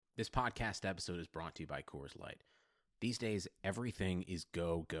This podcast episode is brought to you by Coors Light. These days, everything is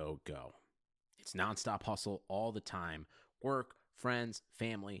go, go, go. It's nonstop hustle all the time. Work, friends,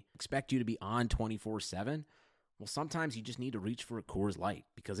 family expect you to be on 24/7. Well, sometimes you just need to reach for a Coors Light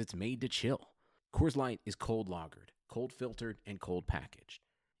because it's made to chill. Coors Light is cold lagered, cold filtered, and cold packaged.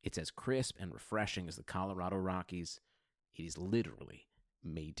 It's as crisp and refreshing as the Colorado Rockies. It is literally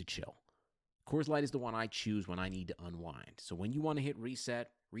made to chill. Coors Light is the one I choose when I need to unwind. So when you want to hit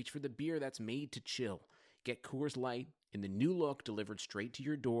reset, reach for the beer that's made to chill. Get Coors Light in the new look delivered straight to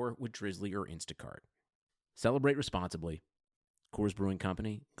your door with Drizzly or Instacart. Celebrate responsibly. Coors Brewing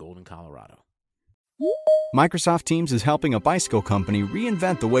Company, Golden, Colorado. Microsoft Teams is helping a bicycle company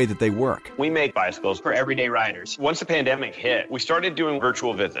reinvent the way that they work. We make bicycles for everyday riders. Once the pandemic hit, we started doing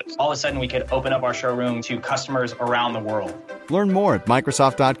virtual visits. All of a sudden, we could open up our showroom to customers around the world. Learn more at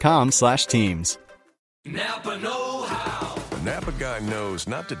Microsoft.com/Teams. Napa know-how. The Napa guy knows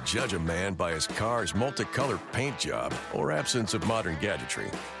not to judge a man by his car's multicolored paint job or absence of modern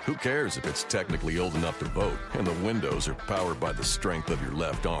gadgetry. Who cares if it's technically old enough to vote and the windows are powered by the strength of your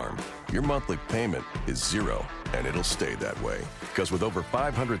left arm? Your monthly payment is zero, and it'll stay that way. Because with over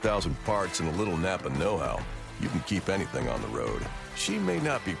 500,000 parts and a little Napa know-how, you can keep anything on the road. She may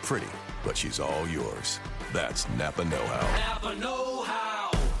not be pretty, but she's all yours. That's Napa know-how. Napa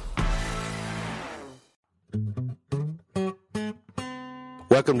know-how.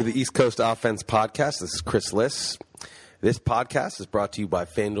 Welcome to the East Coast Offense Podcast. This is Chris Liss. This podcast is brought to you by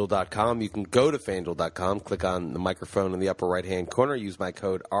FanDuel.com. You can go to FanDuel.com, click on the microphone in the upper right-hand corner, use my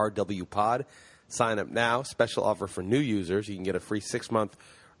code RWPOD. Sign up now. Special offer for new users. You can get a free 6-month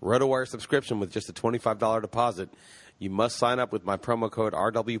RotoWire subscription with just a $25 deposit. You must sign up with my promo code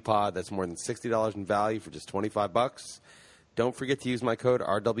RWPOD. That's more than $60 in value for just $25. Don't forget to use my code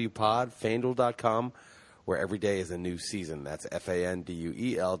RWPOD, FanDuel.com, where every day is a new season. That's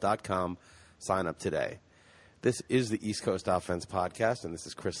FANDUEL.com. Sign up today. This is the East Coast Offense Podcast, and this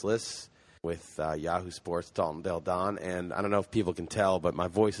is Chris Liss with Yahoo Sports, Dalton Del Don. And I don't know if people can tell, but my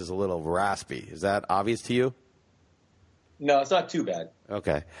voice is a little raspy. Is that obvious to you? No, it's not too bad.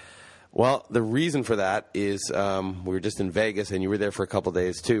 Okay. Well, the reason for that is we were just in Vegas, and you were there for a couple of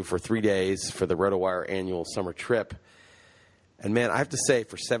days, too, for 3 days for the RotoWire annual summer trip. And, man, I have to say,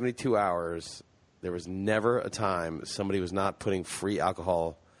 for 72 hours, there was never a time somebody was not putting free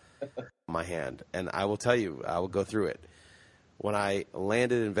alcohol in my hand. And I will tell you, I will go through it. When I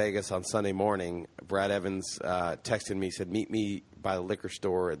landed in Vegas on Sunday morning, Brad Evans texted me, said, meet me by the liquor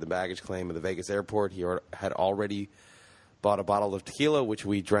store at the baggage claim of the Vegas airport. He had already bought a bottle of tequila, which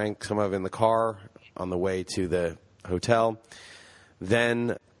we drank some of in the car on the way to the hotel.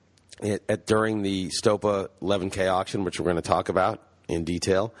 Then during the Stopa 11K auction, which we're going to talk about in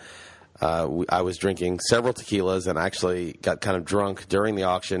detail, I was drinking several tequilas and actually got kind of drunk during the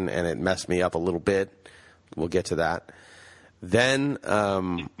auction, and it messed me up a little bit. We'll get to that. Then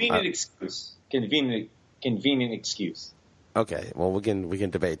convenient excuse. Convenient excuse. Okay, well we can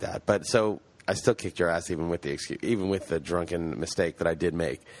debate that. But so I still kicked your ass even with the drunken mistake that I did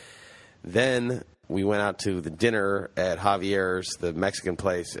make. Then we went out to the dinner at Javier's, the Mexican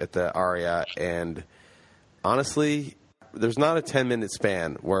place at the Aria, and honestly, there's not a 10-minute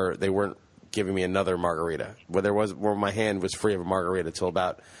span where they weren't giving me another margarita. Where my hand was free of a margarita from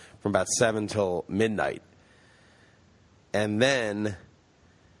about 7 till midnight. And then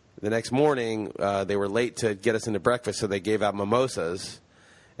the next morning, they were late to get us into breakfast, so they gave out mimosas.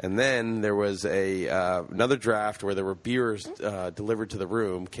 And then there was another draft where there were beers delivered to the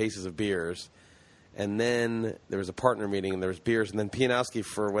room, cases of beers. And then there was a partner meeting, and there was beers. And then Pianowski,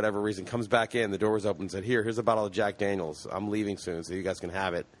 for whatever reason, comes back in. The door was open and said, here's a bottle of Jack Daniels. I'm leaving soon, so you guys can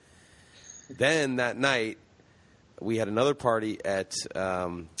have it. Then that night, we had another party at,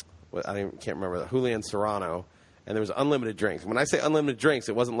 can't remember, Julian Serrano, and there was unlimited drinks. When I say unlimited drinks,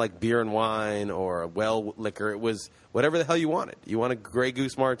 it wasn't like beer and wine or well liquor. It was whatever the hell you wanted. You want a Grey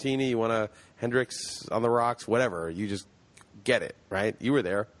Goose martini, you want a Hendrix on the rocks, whatever. You just get it, right? You were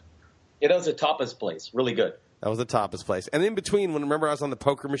there. Yeah, that was a tapas place. Really good. That was the tapas place. And in between, remember I was on the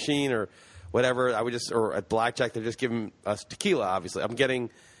poker machine or whatever, or at blackjack, they're just giving us tequila, obviously. I'm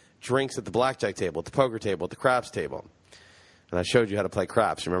getting drinks at the blackjack table, at the poker table, at the craps table. And I showed you how to play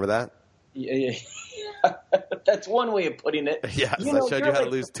craps. Remember that? Yeah. That's one way of putting it. Yes, I showed you how to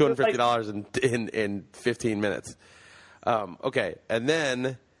lose $250 in 15 minutes. Okay, and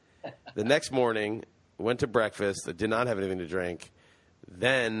then the next morning, went to breakfast. I did not have anything to drink.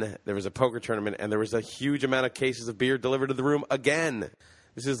 Then there was a poker tournament, and there was a huge amount of cases of beer delivered to the room again.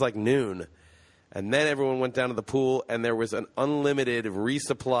 This is like noon. And then everyone went down to the pool, and there was an unlimited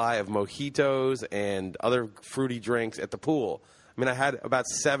resupply of mojitos and other fruity drinks at the pool. I mean, I had about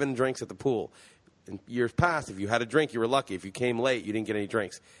 7 drinks at the pool. In years past, if you had a drink, you were lucky. If you came late, you didn't get any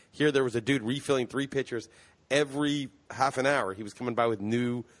drinks. Here, there was a dude refilling 3 pitchers every half an hour. He was coming by with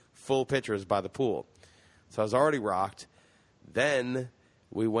new full pitchers by the pool. So I was already rocked. Then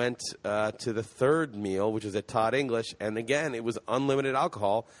we went to the third meal, which was at Todd English. And again, it was unlimited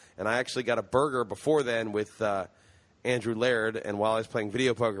alcohol. And I actually got a burger before then with Andrew Laird. And while I was playing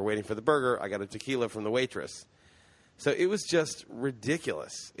video poker waiting for the burger, I got a tequila from the waitress. So it was just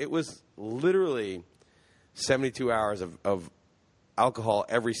ridiculous. It was literally 72 hours of alcohol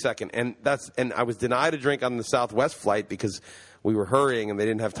every second. And I was denied a drink on the Southwest flight because we were hurrying and they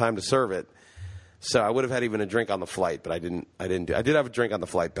didn't have time to serve it. So I would have had even a drink on the flight, but I didn't do. I did have a drink on the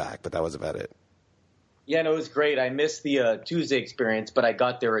flight back, but that was about it. Yeah, no, it was great. I missed the Tuesday experience, but I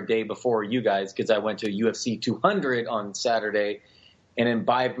got there a day before you guys because I went to UFC 200 on Saturday and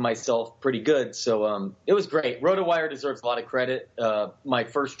imbibed myself pretty good. So it was great. RotoWire deserves a lot of credit. My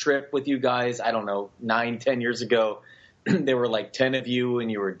first trip with you guys, I don't know, 9-10 years ago, there were like 10 of you,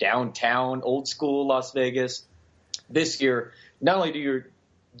 and you were downtown, old school Las Vegas. This year, not only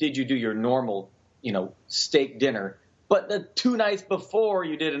did you do your normal, steak dinner, but the 2 nights before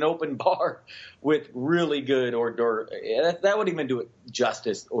you did an open bar with really good hors d'oeuvres. That wouldn't even do it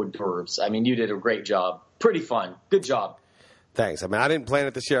justice, hors d'oeuvres. I mean, you did a great job. Pretty fun. Good job. Thanks. I mean, I didn't plan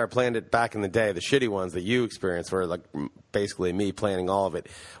it this year. I planned it back in the day. The shitty ones that you experienced were like basically me planning all of it.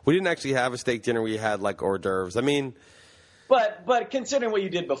 We didn't actually have a steak dinner. We had like hors d'oeuvres. I mean, but considering what you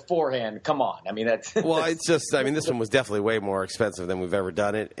did beforehand, come on. I mean, that's well. It's just. I mean, this one was definitely way more expensive than we've ever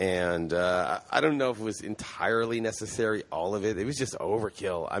done it, and I don't know if it was entirely necessary. All of it. It was just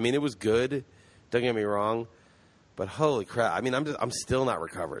overkill. I mean, it was good. Don't get me wrong. But holy crap! I mean, I'm still not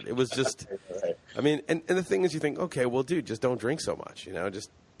recovered. It was just, I mean, and the thing is, you think, okay, well, dude, just don't drink so much, just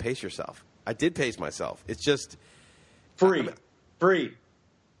pace yourself. I did pace myself. It's just free.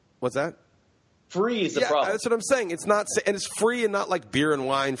 What's that? Free is the problem. That's what I'm saying. It's not, and it's free and not like beer and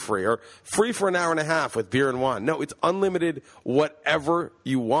wine free or free for an hour and a half with beer and wine. No, it's unlimited, whatever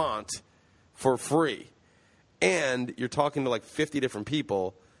you want for free, and you're talking to like 50 different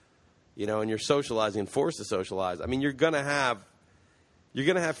people. And you're socializing and forced to socialize. I mean, you're gonna have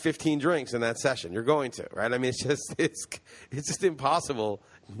 15 drinks in that session. You're going to, right? I mean, it's just impossible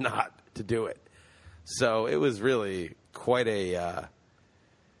not to do it. So it was really quite a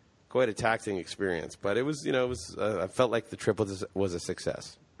taxing experience. But it was, I felt like the trip was a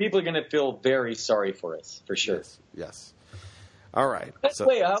success. People are gonna feel very sorry for us, for sure. Yes. All right.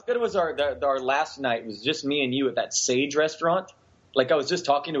 Wait, how good was our last night? It was just me and you at that Sage restaurant. Like I was just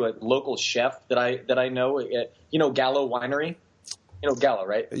talking to a local chef that I know at, Gallo Winery. Gallo,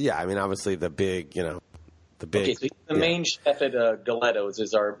 right? Yeah, I mean, obviously the big. Okay, so the main chef at Galetto's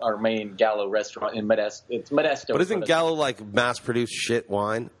is our main Gallo restaurant in Modesto. It's Modesto. But isn't Gallo like mass-produced shit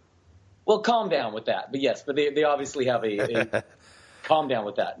wine? Well, calm down with that. But yes, they obviously have a calm down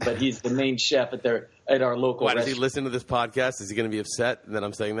with that. But he's the main chef at our local restaurant. Does he listen to this podcast? Is he going to be upset that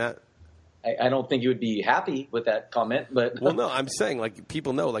I'm saying that? I don't think you would be happy with that comment, but well, no, I'm saying like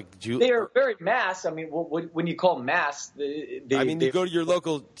people know, like they are very mass. I mean, when you call mass, you go to your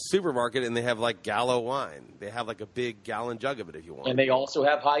local supermarket and they have like Gallo wine. They have like a big gallon jug of it if you want. And they also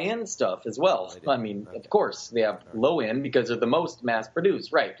have high end stuff as well. I mean, of course, they have low end because they're the most mass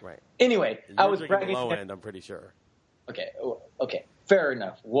produced, right? Right. Anyway, I was bragging low end. I'm pretty sure. Okay, fair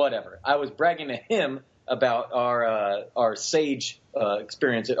enough. Whatever. I was bragging to him about our Sage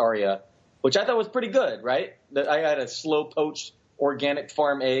experience at Aria, which I thought was pretty good, right? I had a slow poached organic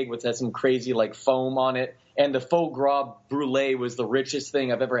farm egg, which had some crazy like foam on it. And the faux gras brulee was the richest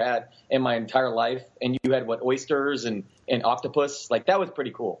thing I've ever had in my entire life. And you had oysters and octopus. Like that was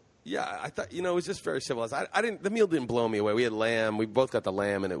pretty cool. Yeah, I thought, it was just very civilized. The meal didn't blow me away. We had lamb. We both got the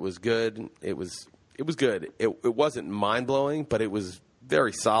lamb and it was good. It was good. It wasn't mind blowing, but it was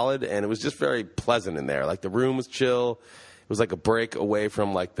very solid and it was just very pleasant in there. Like the room was chill. It was like a break away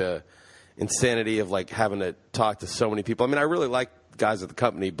from like the insanity of like having to talk to so many people. I mean, I really like guys at the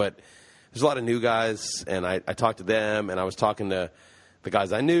company, but there's a lot of new guys, and I talked to them, and I was talking to the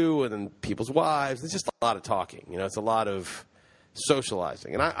guys I knew, and then people's wives. It's just a lot of talking. It's a lot of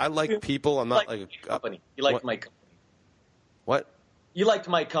socializing, and I like people. I'm not like a company. You liked my company. What? You liked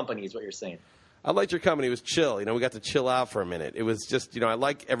my company, is what you're saying. I liked your company. It was chill. We got to chill out for a minute. It was just, I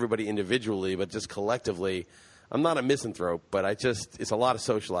like everybody individually, but just collectively. I'm not a misanthrope, but it's a lot of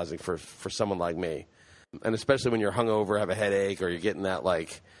socializing for someone like me. And especially when you're hungover, have a headache, or you're getting that,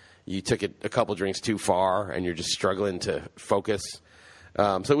 like, you took it a couple drinks too far and you're just struggling to focus.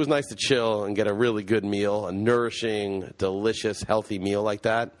 So it was nice to chill and get a really good meal, a nourishing, delicious, healthy meal like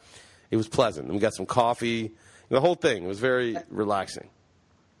that. It was pleasant. And we got some coffee. The whole thing was very relaxing.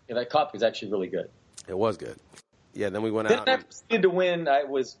 Yeah, that coffee was actually really good. It was good. Yeah, then we went Then out. I proceeded to win. I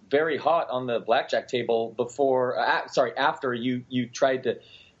was very hot on the blackjack table after you tried to.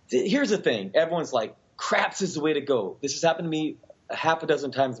 Here's the thing. Everyone's like, craps is the way to go. This has happened to me half a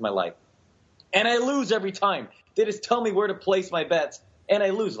dozen times in my life. And I lose every time. They just tell me where to place my bets, and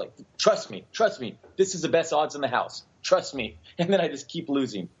I lose. Like, trust me. This is the best odds in the house. Trust me. And then I just keep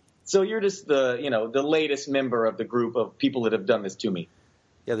losing. So you're just the latest member of the group of people that have done this to me.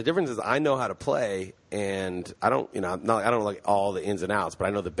 Yeah, the difference is I know how to play, and I don't like all the ins and outs, but I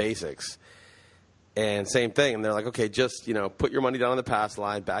know the basics. And same thing, and they're like, okay, just put your money down on the pass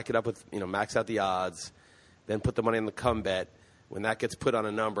line, back it up with max out the odds, then put the money on the come bet. When that gets put on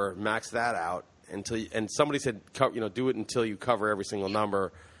a number, max that out and somebody said, do it until you cover every single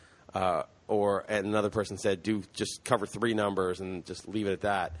number, and another person said, just cover 3 numbers and just leave it at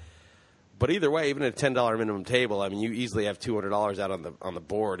that. But either way, even at a $10 minimum table, I mean, you easily have $200 out on the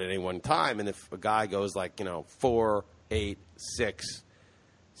board at any one time. And if a guy goes like 4, 8, 6,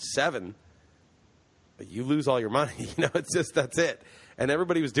 7, you lose all your money. It's just that's it. And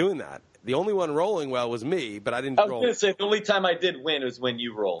everybody was doing that. The only one rolling well was me, but I didn't roll. I was going to say the only time I did win was when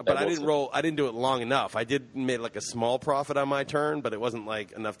you rolled. But I didn't roll. I didn't do it long enough. I did make like a small profit on my turn, but it wasn't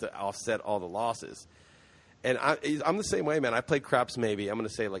like enough to offset all the losses. And I'm the same way, man. I played craps maybe, I'm going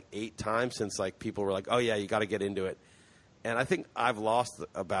to say like 8 times since like people were like, oh, yeah, you got to get into it. And I think I've lost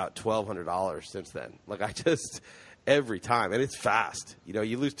about $1,200 since then. Like I just every time. And it's fast.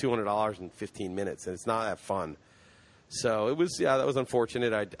 You lose $200 in 15 minutes, and it's not that fun. So it was, that was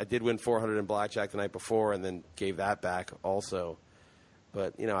unfortunate. I did win $400 in blackjack the night before and then gave that back also.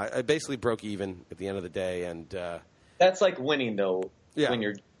 But, I basically broke even at the end of the day. And that's like winning, though, when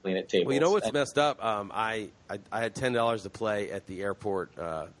you're at tables. Well, you know what's messed up? I had $10 to play at the airport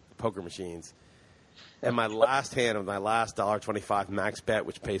poker machines, and my last hand of my last $1.25 max bet,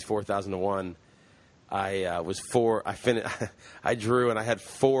 which pays 4,000 to 1, I drew and I had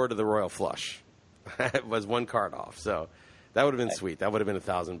 4 to the royal flush. It was 1 card off, so that would have been sweet. That would have been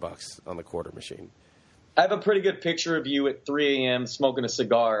 $1,000 on the quarter machine. I have a pretty good picture of you at 3 a.m. smoking a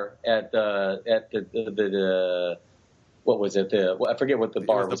cigar at the what was it? I forget what the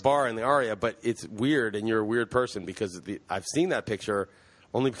bar was. The bar in the Aria, but it's weird, and you're a weird person because I've seen that picture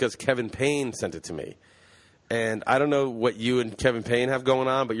only because Kevin Payne sent it to me. And I don't know what you and Kevin Payne have going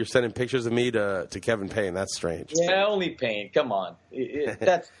on, but you're sending pictures of me to Kevin Payne. That's strange. Yeah, only Payne. Come on.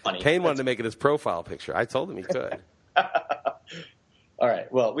 That's funny. Payne wanted to make it his profile picture. I told him he could. All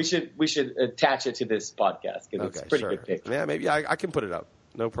right. Well, we should attach it to this podcast because it's a pretty good picture. Yeah, maybe I can put it up.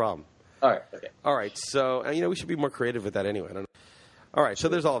 No problem. All right. Okay. All right. So, we should be more creative with that anyway. I don't know. All right. So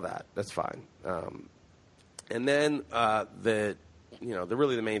there's all that. That's fine. And then the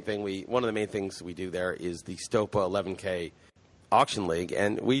main thing one of the main things we do there is the Stopa 11K auction league,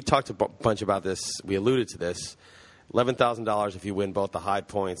 and we talked a bunch about this. We alluded to this. $11,000 if you win both the high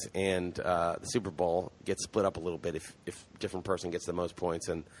points and the Super Bowl. Gets split up a little bit if different person gets the most points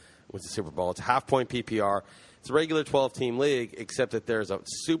and wins the Super Bowl. It's a half-point PPR. It's a regular 12-team league, except that there's a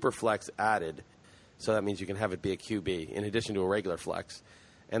super flex added. So that means you can have it be a QB in addition to a regular flex.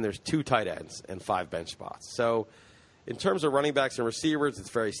 And there's 2 tight ends and 5 bench spots. So in terms of running backs and receivers,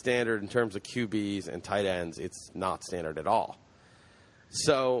 it's very standard. In terms of QBs and tight ends, it's not standard at all.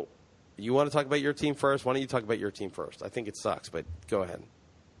 So you want to talk about your team first? Why don't you talk about your team first? I think it sucks, but go ahead.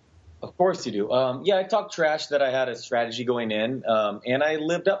 Of course you do. I talked trash that I had a strategy going in, and I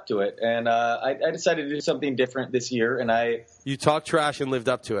lived up to it. And I decided to do something different this year. And You talked trash and lived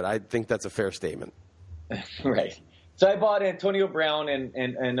up to it. I think that's a fair statement. Right. So I bought Antonio Brown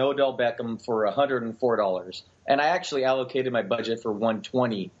and Odell Beckham for $104. And I actually allocated my budget for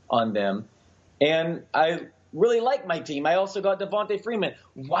 $120 on them. And I really like my team. I also got Devontae Freeman.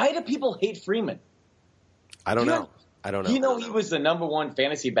 Why do people hate Freeman? I don't know. He was the number 1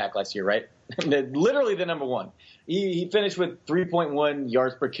 fantasy back last year, right? Literally the number 1. He finished with 3.1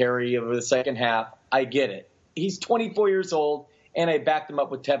 yards per carry over the second half. I get it. He's 24 years old, and I backed him up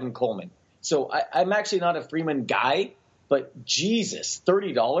with Tevin Coleman. So I'm actually not a Freeman guy, but Jesus,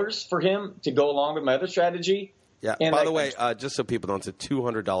 $30 for him to go along with my other strategy. Yeah. And by the way, just so people know, it's a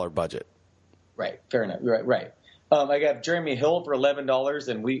 $200 budget. Right. Fair enough. Right. I got Jeremy Hill for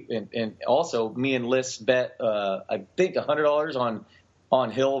 $11, and also me and Liz bet I think $100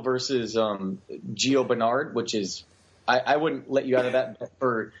 on Hill versus Gio Bernard, which is I wouldn't let you out of that bet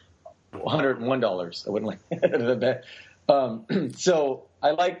for $101. I wouldn't let you out of the bet. So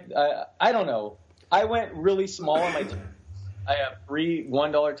I don't know. I went really small on my team. I have 3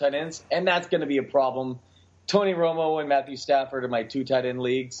 $1 tight ends, and that's going to be a problem Tony Romo and Matthew Stafford are my 2 tight end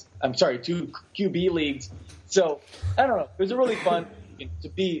leagues. I'm sorry, 2 QB leagues. So I don't know. It was a really fun to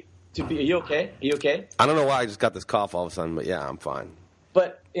be. Are you okay? Are you okay? I don't know why I just got this cough all of a sudden, but yeah, I'm fine.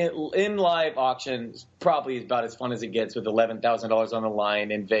 But in live auction, probably about as fun as it gets with $11,000 on the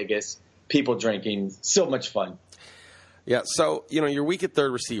line in Vegas. People drinking, so much fun. Yeah. So you're weak at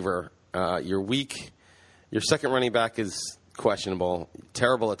third receiver. You're weak. Your second running back is questionable.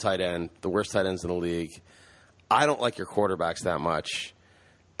 Terrible at tight end. The worst tight ends in the league. I don't like your quarterbacks that much,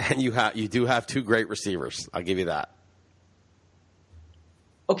 and you do have 2 great receivers. I'll give you that.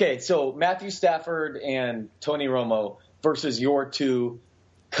 Okay, so Matthew Stafford and Tony Romo versus your 2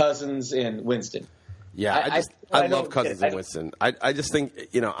 Cousins and Winston. Yeah, I love Cousins and Winston. I just think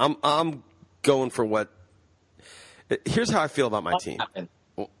I'm going for what. Here's how I feel about my team.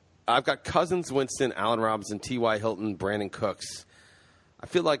 I've got Cousins, Winston, Allen Robinson, T.Y. Hilton, Brandon Cooks. I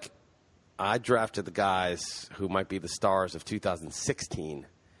feel like I drafted the guys who might be the stars of 2016,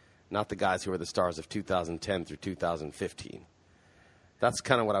 not the guys who are the stars of 2010 through 2015. That's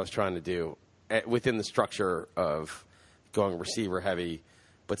kind of what I was trying to do within the structure of going receiver heavy,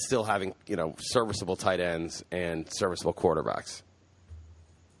 but still having serviceable tight ends and serviceable quarterbacks.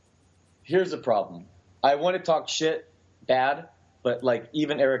 Here's the problem. I want to talk shit bad, but like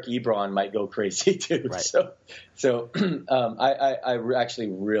even Eric Ebron might go crazy too. Right. So I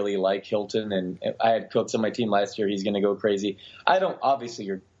actually really like Hilton, and I had Cooks on my team last year. He's going to go crazy. Obviously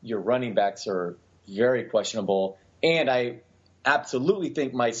your running backs are very questionable, and I absolutely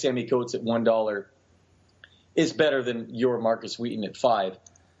think my Sammy Coates at $1 is better than your Marcus Wheaton at $5.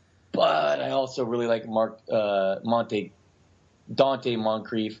 But I also really like Dante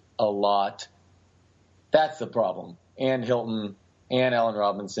Moncrief a lot. That's the problem. And Hilton and Allen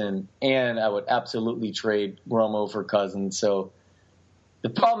Robinson, and I would absolutely trade Romo for Cousins. So the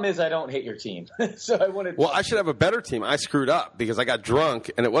problem is I don't hate your team. So I wanted. Well, I should have a better team. I screwed up because I got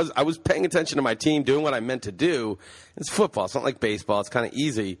drunk, and I was paying attention to my team, doing what I meant to do. It's football. It's not like baseball. It's kind of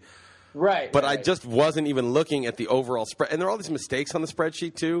easy. Right. But right. I just wasn't even looking at the overall spread. And there are all these mistakes on the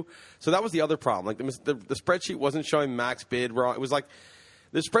spreadsheet, too. So that was the other problem. Like the spreadsheet wasn't showing max bid wrong. It was like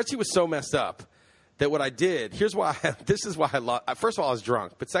the spreadsheet was so messed up that what I did, this is why I lost. First of all, I was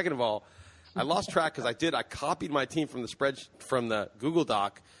drunk. But second of all, I lost track because I copied my team from the Google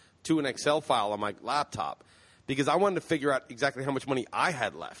Doc to an Excel file on my laptop because I wanted to figure out exactly how much money I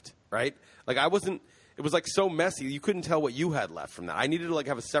had left, right? Like it was like so messy you couldn't tell what you had left from that. I needed to like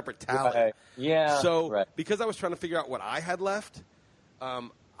have a separate tally. Right. Yeah. So because I was trying to figure out what I had left,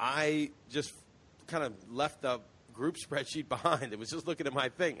 I just kind of left the group spreadsheet behind. It was just looking at my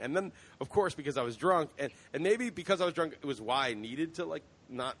thing. And then, of course, because I was drunk, and maybe because I was drunk, it was why I needed to like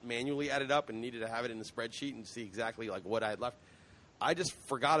not manually add it up and needed to have it in the spreadsheet and see exactly like what I had left. I just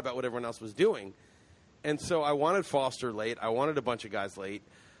forgot about what everyone else was doing. And so I wanted Foster late. I wanted a bunch of guys late.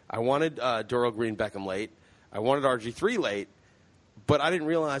 I wanted Doro Green Beckham late. I wanted RG3 late. But I didn't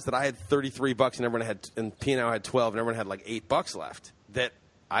realize that I had $33 and everyone and P&L had 12 and everyone had like $8 left. That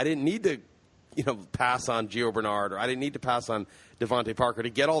I didn't need to pass on Gio Bernard, or I didn't need to pass on Devontae Parker to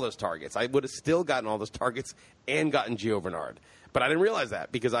get all those targets. I would have still gotten all those targets and gotten Gio Bernard. But I didn't realize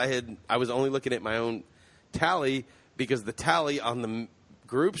that because I was only looking at my own tally because the tally on the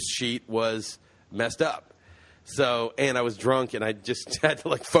groups sheet was messed up. So, and I was drunk and I just had to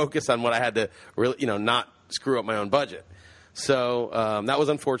like focus on what I had to really, not screw up my own budget. So that was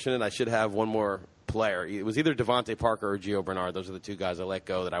unfortunate. I should have one more player. It was either Devontae Parker or Gio Bernard. Those are the 2 guys I let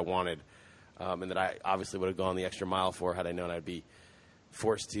go that I wanted. And that I obviously would have gone the extra mile for had I known I'd be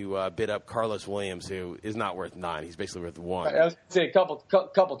forced to bid up Carlos Williams, who is not worth 9. He's basically worth 1. I was going to say a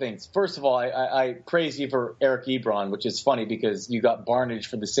couple things. First of all, I praise you for Eric Ebron, which is funny because you got Barnage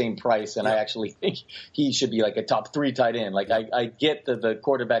for the same price, and I actually think he should be like a top 3 tight end. Like I get that the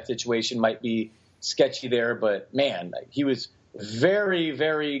quarterback situation might be sketchy there, but man, he was very,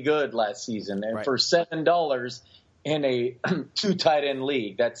 very good last season, and for $7 in a 2 tight end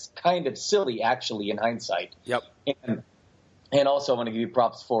league, that's kind of silly actually in hindsight. Yep. And also I want to give you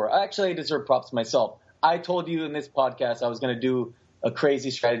props I deserve props myself. I told you in this podcast I was going to do a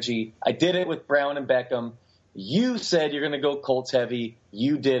crazy strategy. I did it with Brown and Beckham. You said you're going to go Colts heavy.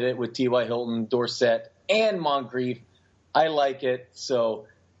 You did it with T.Y. Hilton, Dorsett, and Moncrief. I like it. So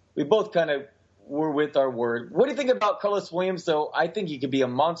we both kind of were with our word. What do you think about Carlos Williams, though? I think he could be a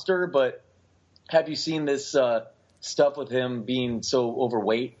monster, but have you seen this stuff with him being so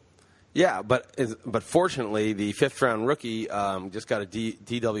overweight? Yeah, but fortunately, the 5th-round rookie just got a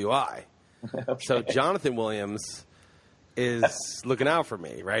DWI. Okay. So Jonathan Williams is looking out for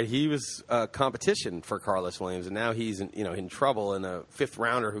me, right? He was competition for Carlos Williams, and now he's in trouble. And a 5th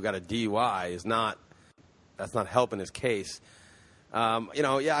rounder who got a DUI is not helping his case.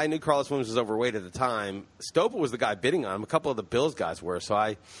 I knew Carlos Williams was overweight at the time. Stopa was the guy bidding on him. A couple of the Bills guys were. So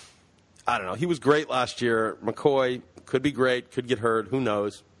I don't know. He was great last year. McCoy could be great, could get hurt. Who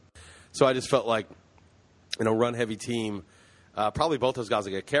knows? So I just felt like, run-heavy team, probably both those guys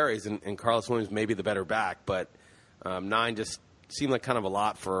will get carries, and Carlos Williams may be the better back. But 9 just seemed like kind of a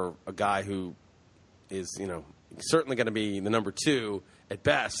lot for a guy who is, certainly going to be the number 2 at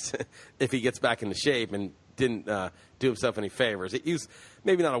best if he gets back into shape and didn't do himself any favors. He's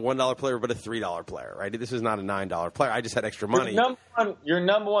maybe not a $1 player, but a $3 player, right? This is not a $9 player. I just had extra money. Your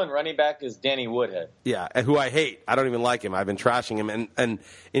number one running back is Danny Woodhead. Yeah, and who I hate. I don't even like him. I've been trashing him. And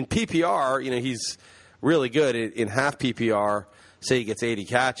in PPR, he's really good. In half PPR, say he gets 80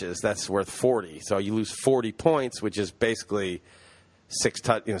 catches, that's worth 40. So you lose 40 points, which is basically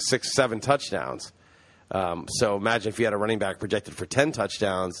 7 touchdowns. So imagine if you had a running back projected for 10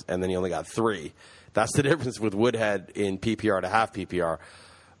 touchdowns and then you only got 3. That's the difference with Woodhead in PPR to half PPR.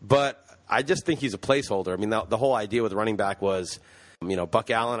 But I just think he's a placeholder. I mean, the whole idea with the running back was, Buck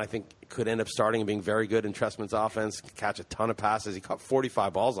Allen, I think, could end up starting and being very good in Trestman's offense, catch a ton of passes. He caught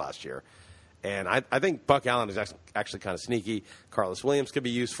 45 balls last year. And I think Buck Allen is actually kind of sneaky. Carlos Williams could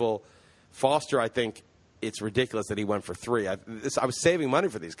be useful. Foster, I think it's ridiculous that he went for 3. I was saving money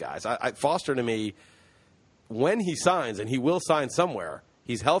for these guys. Foster, to me, when he signs, and he will sign somewhere,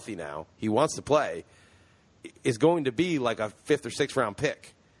 he's healthy now, he wants to play, is going to be like a 5th or 6th round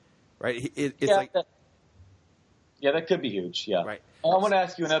pick, right? That could be huge, yeah. Right. I want to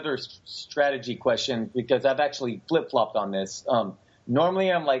ask you another strategy question because I've actually flip-flopped on this.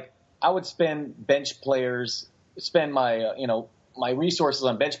 Normally I'm like, I would spend my my resources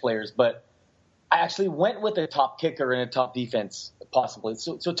on bench players, but I actually went with a top kicker and a top defense possibly.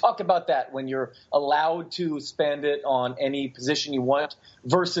 So talk about that when you're allowed to spend it on any position you want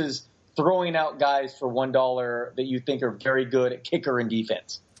versus throwing out guys for $1 that you think are very good at kicker and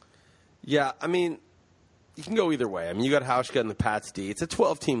defense. Yeah, I mean, you can go either way. I mean, you got Hauschka in the Pats D. It's a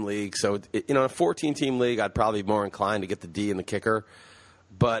 12-team league, so in a 14-team league, I'd probably be more inclined to get the D and the kicker.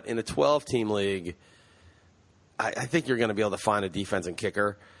 But in a 12-team league, I think you're going to be able to find a defense and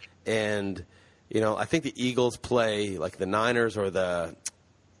kicker. And I think the Eagles play like the Niners or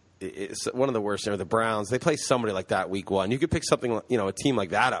it's one of the worst, the Browns. They play somebody like that week 1. You could pick something, a team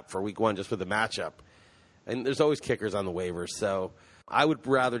like that up for week 1 just with the matchup. And there's always kickers on the waivers. So I would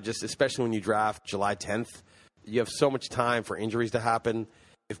rather just, especially when you draft July 10th, you have so much time for injuries to happen.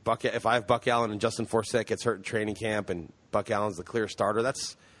 If I have Buck Allen and Justin Forsett gets hurt in training camp and Buck Allen's the clear starter,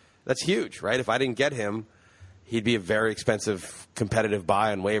 that's huge, right? If I didn't get him, he'd be a very expensive competitive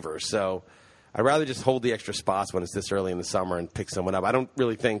buy on waivers. So I'd rather just hold the extra spots when it's this early in the summer and pick someone up. I don't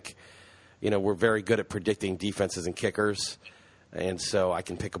really think, we're very good at predicting defenses and kickers, and so I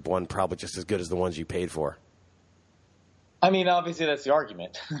can pick up one probably just as good as the ones you paid for. I mean, obviously that's the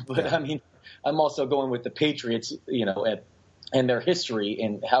argument, but yeah. I mean, I'm also going with the Patriots, and their history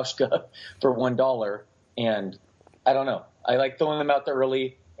in Hauschka for $1, and I don't know. I like throwing them out there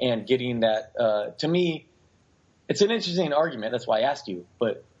early and getting that. To me, it's an interesting argument. That's why I asked you,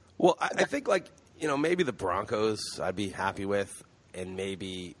 but. Well, I think, maybe the Broncos I'd be happy with, and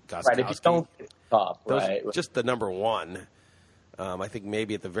maybe Gostkowski. Right, if you don't get top, right. Just the number 1. I think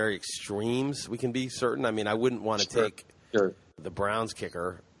maybe at the very extremes we can be certain. I mean, I wouldn't want to take the Browns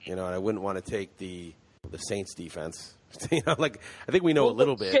kicker, and I wouldn't want to take the Saints defense. I think we know a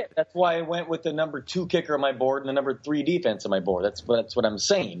little bit. Shit. That's why I went with the number 2 kicker on my board and the number 3 defense on my board. That's what I'm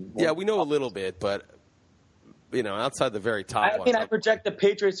saying. Yeah, we know a little bit, but outside the very top. I project the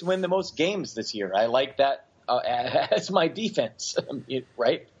Patriots to win the most games this year. I like that as my defense,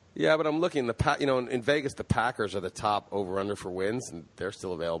 right? Yeah, but I'm looking. In Vegas, the Packers are the top over/under for wins, and they're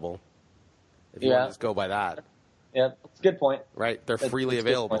still available. If you want to just go by that. Yeah, that's a good point. Right, they're freely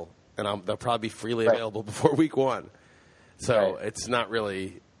available, and they'll probably be freely available before week 1. So it's not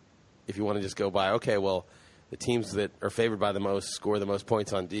really, if you want to just go by, okay, well, the teams that are favored by the most score the most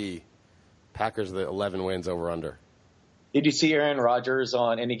points on D. Packers, the 11 wins over/under. Did you see Aaron Rodgers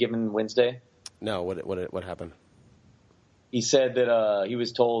on Any Given Wednesday? No. What happened? He said that he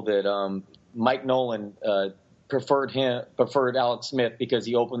was told that Mike Nolan preferred Alex Smith because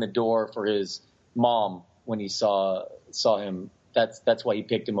he opened the door for his mom when he saw him. That's why he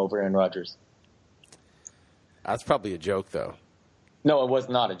picked him over Aaron Rodgers. That's probably a joke, though. No, it was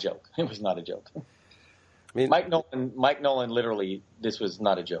not a joke. It was not a joke. I mean, Mike Nolan, literally, this was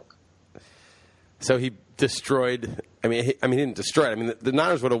not a joke. So he destroyed. I mean, he didn't destroy it. I mean, the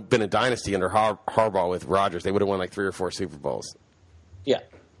Niners would have been a dynasty under Harbaugh with Rodgers. They would have won like 3 or 4 Super Bowls. Yeah.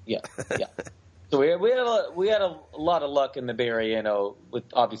 So we had a lot of luck in the Bay Area, with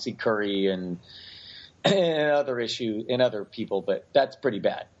obviously Curry and and other people, but that's pretty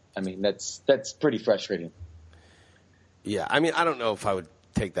bad. I mean, that's pretty frustrating. Yeah, I mean, I don't know if I would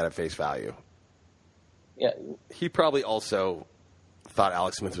take that at face value. Yeah, he probably also thought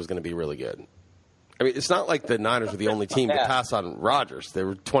Alex Smith was going to be really good. I mean, it's not like the Niners were the only team to pass on Rodgers. There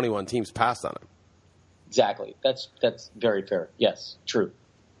were 21 teams passed on him. Exactly. That's very fair. Yes, true.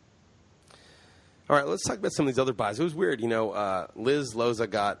 All right, let's talk about some of these other buys. It was weird. Liz Loza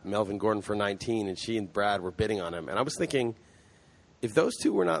got Melvin Gordon for 19, and she and Brad were bidding on him. And I was thinking, if those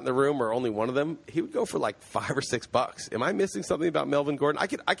two were not in the room or only one of them, he would go for like $5 or $6. Am I missing something about Melvin Gordon?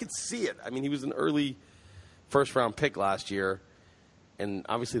 I could see it. I mean, he was an early first-round pick last year, and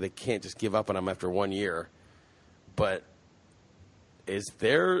obviously they can't just give up on him after 1 year. But he's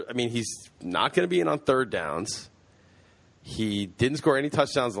not going to be in on third downs. He didn't score any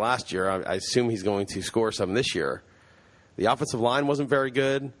touchdowns last year. I assume he's going to score some this year. The offensive line wasn't very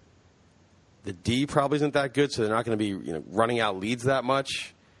good. The D probably isn't that good, so they're not going to be running out leads that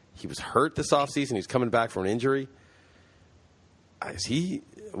much. He was hurt this offseason. He's coming back from an injury. Is he?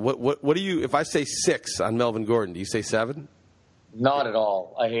 What do you? If I say 6 on Melvin Gordon, do you say 7? Not at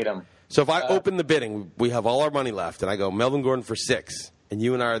all. I hate him. So if I open the bidding, we have all our money left, and I go Melvin Gordon for 6, and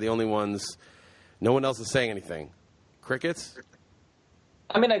you and I are the only ones. No one else is saying anything. Crickets?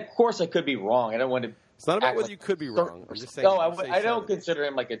 I mean, of course, I could be wrong. I don't want to. It's not about whether you could be wrong. I'm just saying. No, I don't consider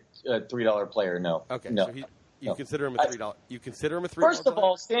him like a $3 player. No. Okay. No. So you consider him a $3. You consider him a $3. First of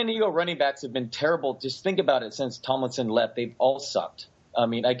all, San Diego running backs have been terrible. Just think about it. Since Tomlinson left, they've all sucked. I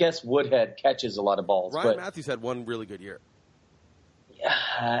mean, I guess Woodhead catches a lot of balls. Ryan Matthews had one really good year.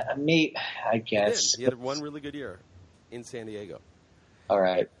 Yeah, I guess He had one really good year in San Diego. All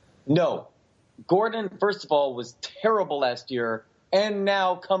right. No. Gordon, first of all, was terrible last year, and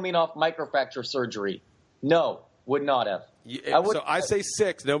now coming off microfracture surgery. No, would not have. So I say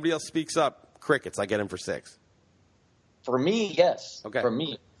 6. Nobody else speaks up. Crickets. I get him for 6. For me, yes. Okay. For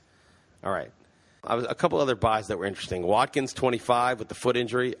me. All right. A couple other buys that were interesting. Watkins, 25, with the foot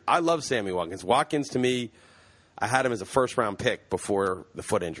injury. I love Sammy Watkins. Watkins, to me, I had him as a first-round pick before the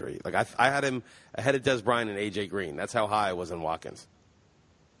foot injury. Like I had him ahead of Des Bryant and A.J. Green. That's how high I was on Watkins.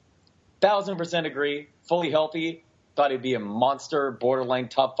 1,000% agree. Fully healthy. Thought he'd be a monster, borderline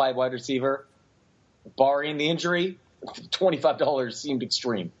top 5 wide receiver. Barring the injury, $25 seemed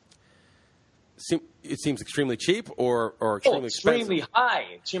extreme. It seems extremely cheap or extremely expensive?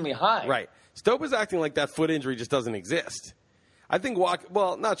 Extremely high. Right. Stopa's acting like that foot injury just doesn't exist. I think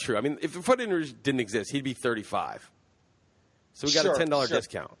not true. I mean, if the foot injury didn't exist, he'd be 35. So we got a $10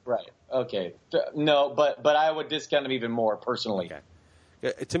 discount. Right. Okay. No, but I would discount him even more personally.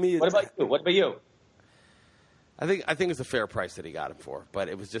 Okay. To me, What about you? I think it's a fair price that he got him for, but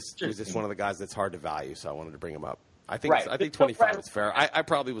it was just one of the guys that's hard to value, so I wanted to bring him up. I think 25 is fair. I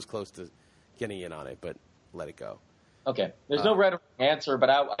probably was close to getting in on it, but let it go. Okay. There's no right answer, but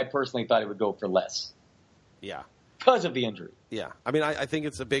I personally thought it would go for less. Yeah. Because of the injury. Yeah. I mean, I think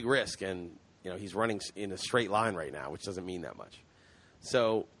it's a big risk, and he's running in a straight line right now, which doesn't mean that much.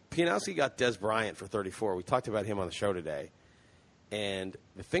 So Pianowski got Des Bryant for 34. We talked about him on the show today. And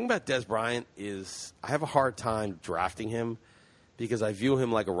the thing about Des Bryant is I have a hard time drafting him because I view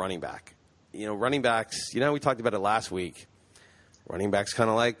him like a running back. Running backs, we talked about it last week. Running backs kind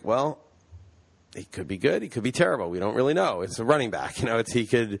of like, well, he could be good, he could be terrible. We don't really know. It's a running back.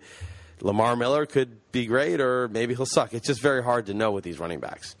 Lamar Miller could be great or maybe he'll suck. It's just very hard to know with these running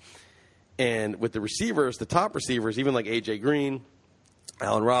backs. And with the receivers, the top receivers, even like A.J. Green,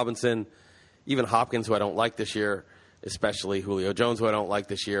 Allen Robinson, even Hopkins, who I don't like this year, especially Julio Jones, who I don't like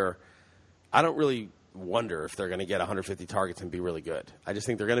this year, I don't really wonder if they're going to get 150 targets and be really good. I just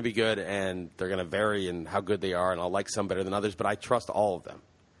think they're going to be good, and they're going to vary in how good they are, and I'll like some better than others, but I trust all of them,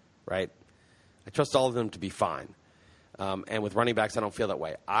 right? I trust all of them to be fine. And with running backs, I don't feel that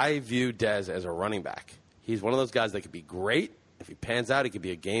way. I view Dez as a running back. He's one of those guys that could be great. If he pans out, he could be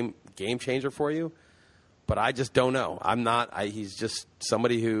a game changer for you, but I just don't know. He's just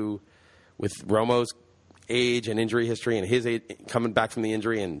somebody who, with Romo's age and injury history and his age, coming back from the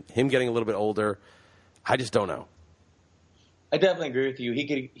injury and him getting a little bit older, I just don't know. I definitely agree with you. He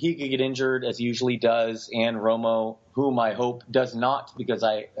could get injured as he usually does, and Romo, whom I hope does not, because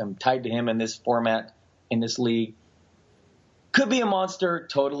I am tied to him in this format, in this league, could be a monster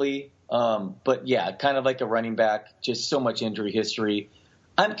totally. But yeah, kind of like a running back, just so much injury history.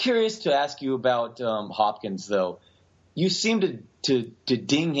 I'm curious to ask you about Hopkins, though. You seem to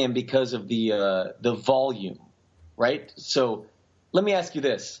ding him because of the volume, right? So let me ask you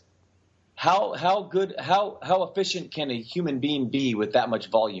this: how efficient can a human being be with that much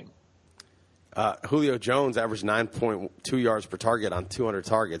volume? Julio Jones averaged 9.2 yards per target on 200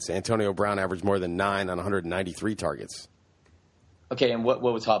 targets. Antonio Brown averaged more than 9 on 193 targets. Okay, and what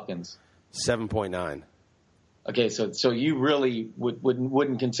was Hopkins? 7.9. Okay, so you really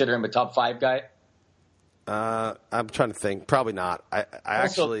wouldn't consider him a top 5 guy? I'm trying to think. Probably not. I Also,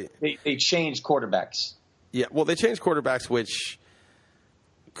 actually they changed quarterbacks. Yeah, well, they changed quarterbacks, which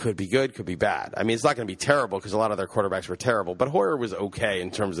could be good, could be bad. I mean, it's not going to be terrible because a lot of their quarterbacks were terrible. But Hoyer was okay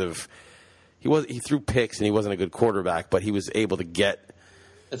in terms of he threw picks and he wasn't a good quarterback, but he was able to get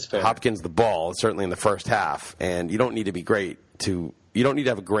Hopkins the ball, certainly in the first half. And you don't need to be you don't need to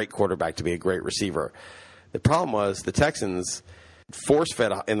have a great quarterback to be a great receiver. The problem was the Texans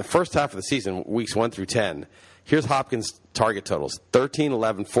force-fed in the first half of the season, weeks 1 through 10. Here's Hopkins' target totals: 13,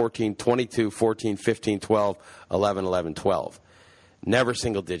 11, 14, 22, 14, 15, 12, 11, 11, 12. Never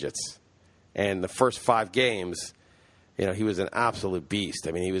single digits. And the first 5 games, he was an absolute beast.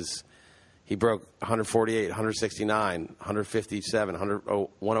 I mean, he broke 148, 169, 157,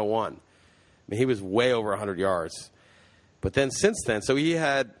 101. I mean, he was way over 100 yards. But then since then, so he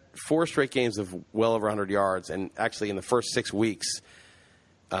had 4 straight games of well over 100 yards, and actually in the first 6 weeks,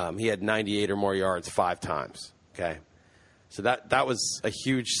 he had 98 or more yards 5 times. Okay, so that was a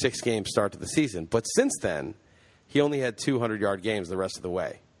huge 6-game start to the season. But since then, he only had 200-yard games the rest of the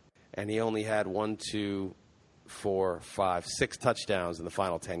way, and he only had 6 touchdowns in the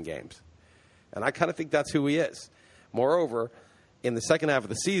final 10 games. And I kind of think that's who he is. Moreover, in the second half of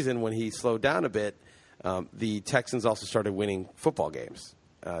the season, when he slowed down a bit, the Texans also started winning football games.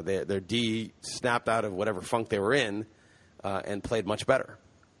 Their D snapped out of whatever funk they were in and played much better.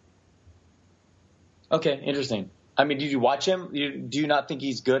 Okay, interesting. I mean, did you watch him? Do you not think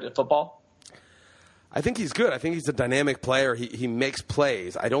he's good at football? I think he's good. I think he's a dynamic player. He makes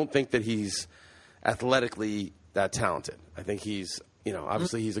plays. I don't think that he's athletically that talented. I think he's,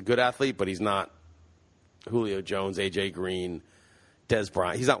 obviously he's a good athlete, but he's not Julio Jones, A.J. Green, Des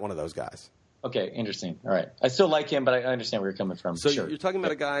Bryant. He's not one of those guys. Okay, interesting. All right. I still like him, but I understand where you're coming from. So sure. You're talking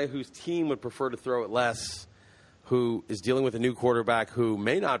about a guy whose team would prefer to throw it less, who is dealing with a new quarterback who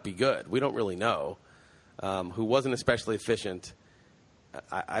may not be good. We don't really know. Who wasn't especially efficient.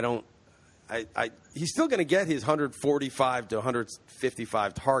 He's still going to get his 145 to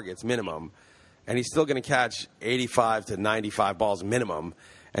 155 targets minimum, and he's still going to catch 85 to 95 balls minimum,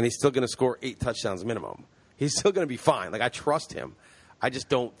 and he's still going to score 8 touchdowns minimum. He's still going to be fine. I trust him. I just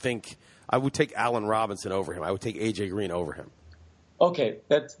don't think I would take Allen Robinson over him. I would take A.J. Green over him. Okay,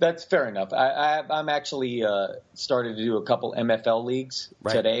 that's fair enough. I'm actually started to do a couple MFL leagues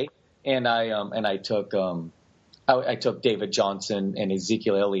today. And I took David Johnson and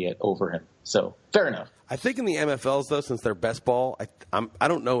Ezekiel Elliott over him. So fair enough. I think in the MFLs though, since they're best ball, I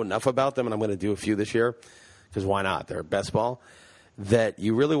don't know enough about them, and I'm going to do a few this year because why not? They're best ball. That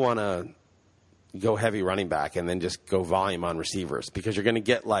you really want to go heavy running back and then just go volume on receivers because you're going to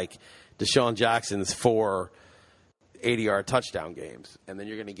get like Deshaun Jackson's 4 80-yard touchdown games, and then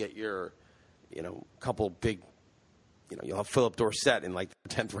you're going to get your couple big. You'll have Philip Dorsett in like the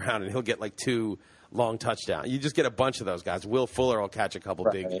 10th round, and he'll get like 2 long touchdowns. You just get a bunch of those guys. Will Fuller will catch a couple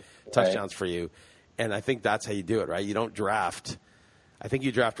big touchdowns for you. And I think that's how you do it, right? You don't draft. I think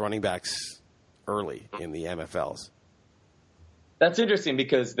you draft running backs early in the MFLs. That's interesting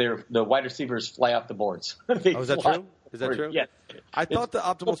because the wide receivers fly off the boards. Is that true? Is that true? Yes. I thought the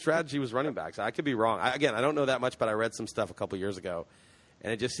optimal strategy was running backs. I could be wrong. I don't know that much, but I read some stuff a couple years ago,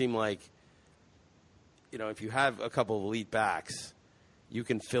 and it just seemed like if you have a couple of elite backs, you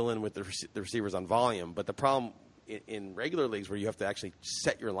can fill in with the receivers on volume. But the problem in regular leagues where you have to actually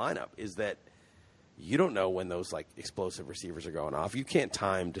set your lineup is that you don't know when those explosive receivers are going off. You can't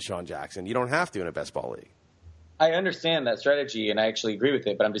time Deshaun Jackson. You don't have to in a best ball league. I understand that strategy, and I actually agree with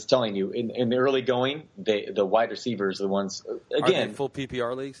it. But I'm just telling you, in the early going, the wide receivers are the ones. Again, are they full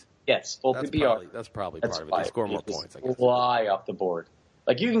PPR leagues? Yes, full PPR. That's probably part of it. They score more points. I guess. Fly off the board.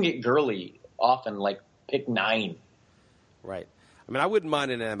 You can get Gurley often pick 9. Right. I mean, I wouldn't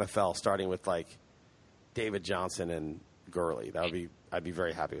mind in an MFL starting with David Johnson and Gurley. I'd be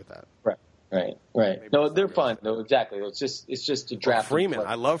very happy with that. Right. No, they're fun. No, exactly. It's just a draft. Freeman.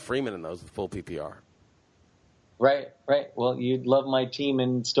 I love Freeman in those with full PPR. Right. Well, you'd love my team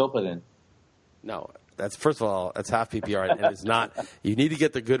in Stopa then. No, that's first of all, that's half PPR, and it's not. You need to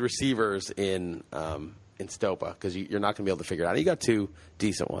get the good receivers in Stopa because you're not going to be able to figure it out. You got 2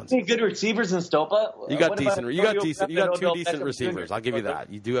 decent ones. Good receivers in Stopa. You got decent. You got 2 decent receivers. I'll give you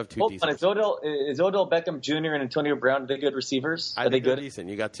that. You do have 2 decent. Is Odell Beckham Jr. and Antonio Brown, are they good receivers? Are they good? Decent.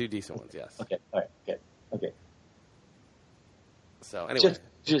 You got 2 decent ones. Yes. Okay. All right. Okay. So anyway,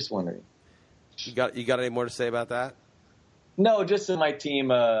 just wondering. You got any more to say about that? No, just in my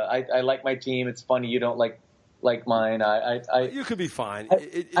team. I like my team. It's funny you don't like mine. You could be fine.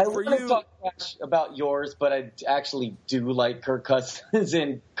 I wouldn't talk much about yours, but I actually do like Kirk Cousins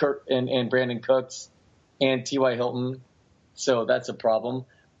and Brandon Cooks and T.Y. Hilton. So that's a problem.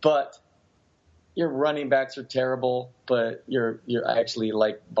 But your running backs are terrible, but you're actually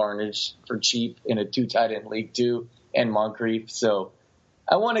like Barnage for cheap in a 2 tight end league too, and Moncrief. So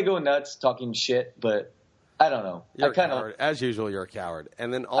I want to go nuts talking shit, but I don't know. You're a coward. As usual, you're a coward.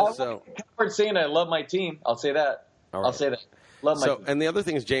 And then also, I'm a coward saying I love my team. I'll say that. All right. I'll say that. Love my team. And the other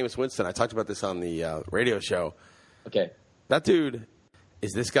thing is Jameis Winston. I talked about this on the radio show. Okay. That dude,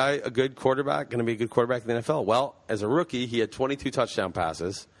 is this guy a good quarterback? Going to be a good quarterback in the NFL? Well, as a rookie, he had 22 touchdown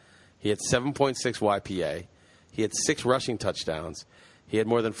passes. He had 7.6 YPA. He had 6 rushing touchdowns. He had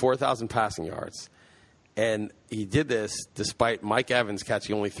more than 4,000 passing yards. And he did this despite Mike Evans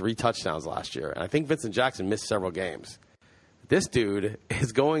catching only 3 touchdowns last year. And I think Vincent Jackson missed several games. This dude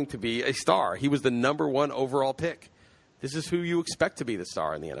is going to be a star. He was the number 1 overall pick. This is who you expect to be the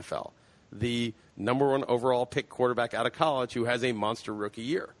star in the NFL. The number 1 overall pick quarterback out of college who has a monster rookie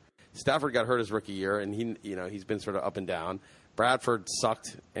year. Stafford got hurt his rookie year, and he's been sort of up and down. Bradford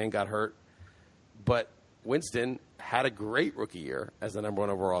sucked and got hurt. But Winston had a great rookie year as the number 1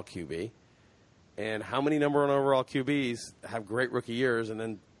 overall QB. And how many number 1 overall QBs have great rookie years and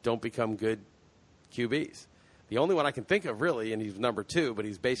then don't become good QBs? The only one I can think of, really, and he's number 2, but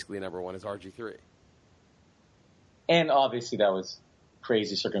he's basically number 1, is RG3. And obviously that was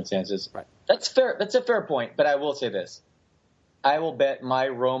crazy circumstances. Right. That's fair. That's a fair point. But I will say this. I will bet my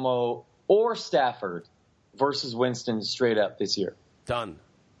Romo or Stafford versus Winston straight up this year. Done.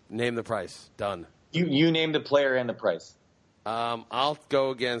 Name the price. Done. You name the player and the price. I'll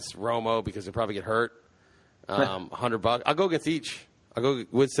go against Romo because he'll probably get hurt. $100. I'll go against each. I'll go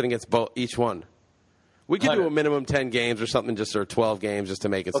Winston against each one. We could do a minimum 10 games or something, just or 12 games, just to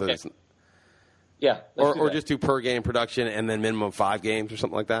make it so it's yeah. Or just do per game production and then minimum 5 games or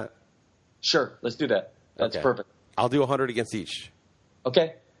something like that. Sure, let's do that. That's perfect. I'll do 100 against each.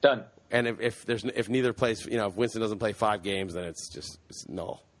 Okay, done. And if neither plays, if Winston doesn't play 5 games, then it's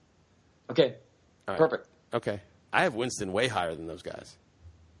null. Okay, right. Perfect. Okay, I have Winston way higher than those guys.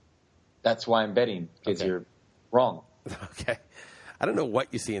 That's why I'm betting, because you're wrong. Okay. I don't know what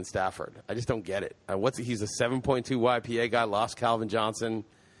you see in Stafford. I just don't get it. He's a 7.2 YPA guy, lost Calvin Johnson.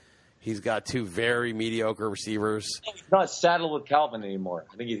 He's got 2 very mediocre receivers. He's not saddled with Calvin anymore.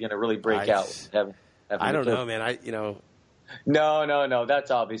 I think he's going to really break out. I don't know, man. No.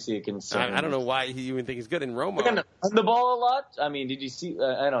 That's obviously a concern. I don't know why he even think he's good in Romo. They're going to run the ball a lot. I mean, did you see?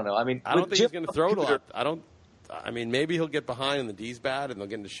 I don't know. I mean, I don't think he's going to throw it a lot. Maybe he'll get behind and the D's bad and they'll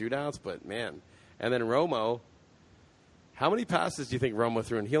get into shootouts. But man, and then Romo. How many passes do you think Romo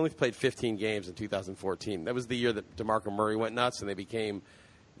threw? And he only played 15 games in 2014. That was the year that DeMarco Murray went nuts and they became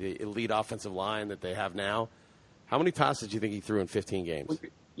the elite offensive line that they have now. How many passes do you think he threw in 15 games?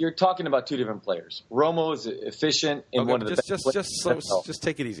 You're talking about 2 different players. Romo is efficient in one of the best. Just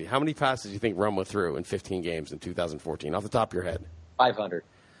take it easy. How many passes do you think Romo threw in 15 games in 2014, off the top of your head? 500.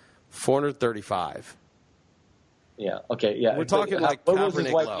 435. Yeah. Okay. Yeah. We're talking like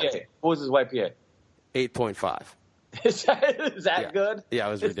Kaepernick low. What was his YPA? 8.5. Is that good? Yeah,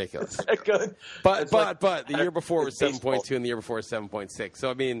 it was ridiculous. Is that good? But the year before was 7.2 and the year before was 7.6.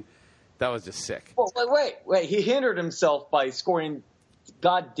 So, I mean, that was just sick. Well, wait. He hindered himself by scoring.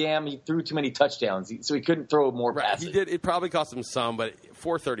 Goddamn, he threw too many touchdowns, so he couldn't throw more passes. He did. It probably cost him some, but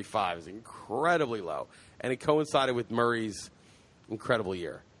 435 is incredibly low. And it coincided with Murray's incredible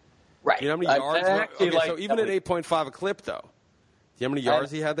year. Right. Do you know how many yards? So even at 8.5 a clip, though, do you know how many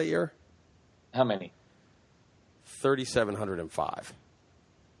yards he had that year? How many? 3,705.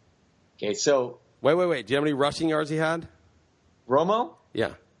 Okay, so... Wait. Do you know how many rushing yards he had? Romo?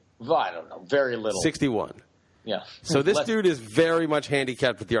 Yeah. Well, I don't know. Very little. 61. Yeah. So this dude is very much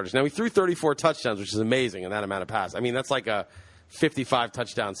handicapped with yardage. Now, he threw 34 touchdowns, which is amazing in that amount of passes. I mean, that's like a 55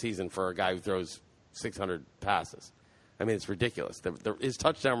 touchdown season for a guy who throws 600 passes. I mean, it's ridiculous. His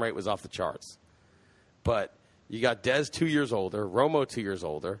touchdown rate was off the charts. But you got Dez 2 years older, Romo 2 years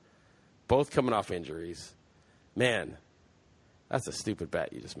older, both coming off injuries. Man, that's a stupid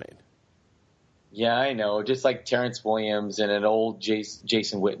bet you just made. Yeah, I know. Just like Terrence Williams and an old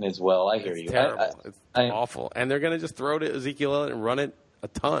Jason Witten as well. I hear you. Terrible. It's awful. And they're going to just throw to Ezekiel Elliott and run it a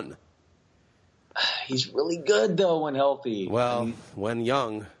ton. He's really good, though, when healthy. Well, when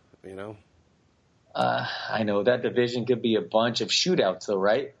young, I know. That division could be a bunch of shootouts, though,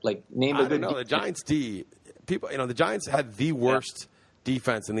 right? Like, name a good... the Giants D... the Giants had the worst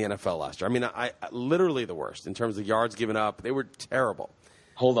defense in the NFL last year. I mean, I literally the worst in terms of yards given up. They were terrible.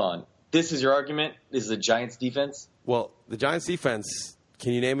 Hold on. this is your argument? Is the Giants defense? Well, the Giants defense.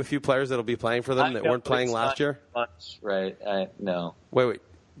 Can you name a few players that'll be playing for them that weren't playing last year? Much, right? No. Wait.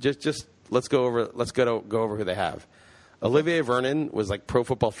 Just let's go over who they have. Olivier Vernon was like Pro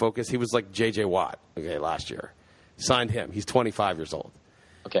Football Focus. He was like J.J. Watt. Okay, last year, signed him. He's 25 years old.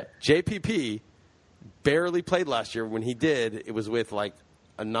 Okay. JPP barely played last year. When he did, it was with like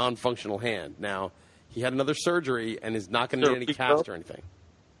a non-functional hand. Now he had another surgery and is not going to get any cast or anything.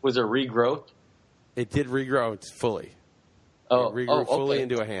 Was it regrowth? It did regrow fully. Oh, it regrew fully okay.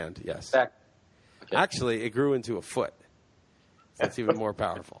 into a hand. Yes. Okay. Actually, it grew into a foot. That's even more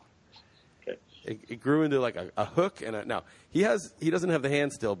powerful. Okay. It grew into like a hook and no. He doesn't have the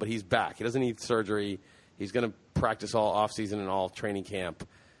hand still, but he's back. He doesn't need surgery. He's going to practice all offseason and all training camp.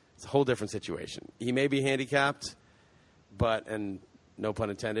 It's a whole different situation. He may be handicapped, and no pun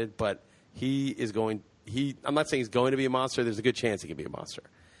intended, but I'm not saying he's going to be a monster. There's a good chance he can be a monster.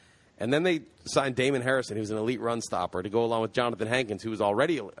 And then they signed Damon Harrison, who's an elite run stopper, to go along with Jonathan Hankins, who was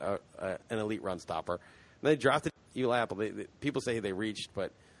already an elite run stopper. And they drafted Eli Apple. People say they reached,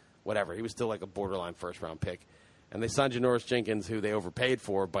 but whatever. He was still like a borderline first-round pick. And they signed Janoris Jenkins, who they overpaid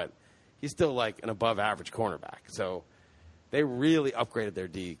for, but he's still like an above-average cornerback. So they really upgraded their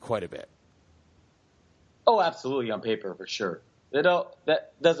D quite a bit. Oh, absolutely, on paper, for sure.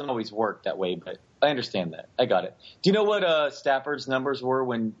 That doesn't always work that way, but I understand that. I got it. Do you know what Stafford's numbers were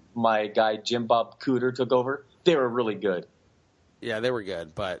when my guy Jim Bob Cooter took over? They were really good. Yeah, they were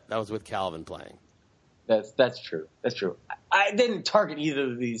good, but that was with Calvin playing. That's true. That's true. I didn't target either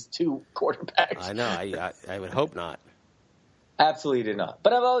of these two quarterbacks. I know. I would hope not. Absolutely did not.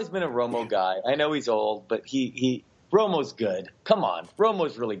 But I've always been a Romo guy. I know he's old, but Romo's good. Come on.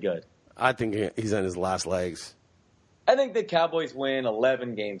 Romo's really good. I think he's on his last legs. I think the Cowboys win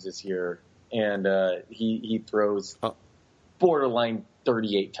 11 games this year, and he throws borderline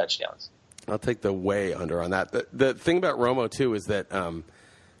 38 touchdowns. I'll take the way under on that. The thing about Romo, too, is that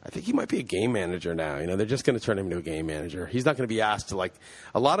I think he might be a game manager now. You know, they're just going to turn him into a game manager. He's not going to be asked to, like,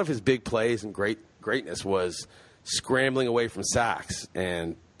 a lot of his big plays and greatness was scrambling away from sacks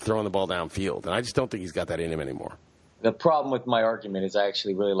and throwing the ball downfield. And I just don't think he's got that in him anymore. The problem with my argument is I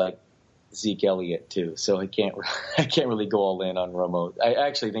actually really like Zeke Elliott too, so I can't really go all in on Romo. I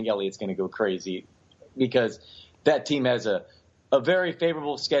actually think Elliott's going to go crazy because that team has a very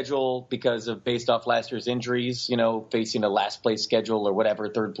favorable schedule based off last year's injuries. You know, facing a last place schedule or whatever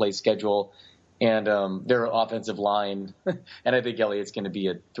third place schedule, and their offensive line. And I think Elliott's going to be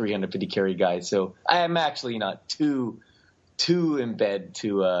a 350 carry guy. So I am actually not too in bed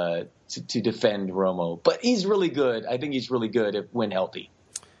to defend Romo, but he's really good. I think he's really good when healthy.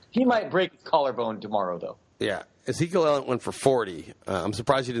 He might break his collarbone tomorrow, though. Yeah. Ezekiel Elliott went for 40. I'm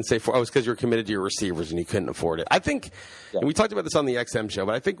surprised you didn't say 4. Oh, it's because you were committed to your receivers and you couldn't afford it. I think, and we talked about this on the XM show,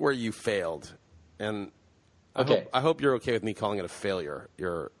 but I think where you failed, and I hope you're okay with me calling it a failure,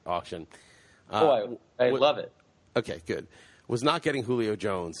 your auction. I love it. Okay, good. Was not getting Julio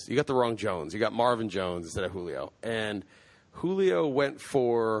Jones. You got the wrong Jones. You got Marvin Jones instead of Julio. And Julio went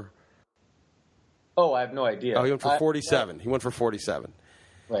for... Oh, I have no idea. Oh, he went for 47. He went for 47.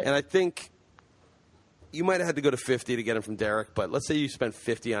 Right. And I think you might have had to go to 50 to get him from Derek, but let's say you spent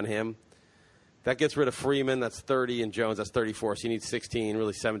 50 on him. That gets rid of Freeman, that's 30, and Jones, that's 34. So you need 16,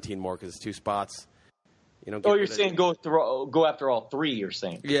 really 17 more because it's 2 spots. You're saying go after all 3, you're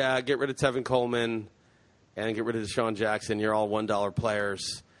saying? Yeah, get rid of Tevin Coleman and get rid of Deshaun Jackson. You're all $1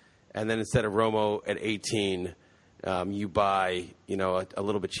 players. And then instead of Romo at 18, you buy, a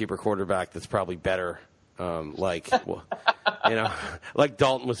little bit cheaper quarterback that's probably better. Like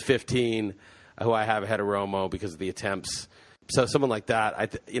Dalton was 15, who I have ahead of Romo because of the attempts. So someone like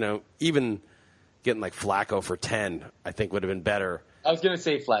that, even getting like Flacco for 10, I think would have been better. I was going to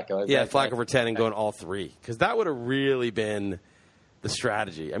say Flacco. Flacco for 10 and going all 3 because that would have really been the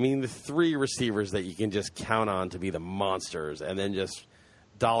strategy. I mean, the 3 receivers that you can just count on to be the monsters, and then just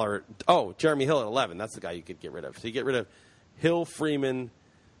Jeremy Hill at 11. That's the guy you could get rid of. So you get rid of Hill, Freeman,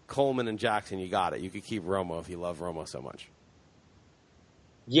 Coleman, and Jackson. You got it. You could keep Romo if you love Romo so much.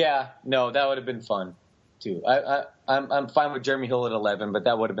 Yeah, no, that would have been fun too. I'm fine with Jeremy Hill at 11, but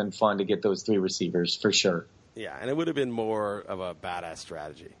that would have been fun to get those 3 receivers for sure. Yeah, and it would have been more of a badass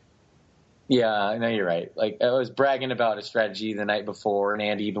strategy. Yeah, no, you're right. Like I was bragging about a strategy the night before, and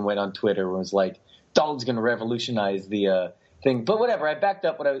Andy even went on Twitter and was like, "Dalton's going to revolutionize the thing." But whatever, I backed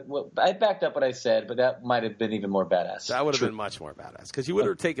up what I said, but that might have been even more badass. That would have been much more badass because you would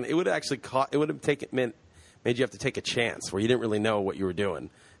have taken it. Would have actually made you have to take a chance where you didn't really know what you were doing,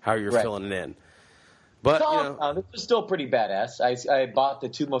 how you were filling it in. But this was still pretty badass. I bought the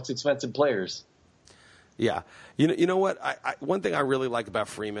 2 most expensive players. Yeah. You know what? One thing I really like about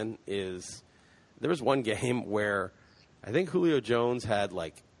Freeman is there was one game where I think Julio Jones had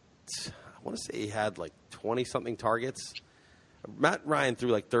I want to say he had 20-something targets. Matt Ryan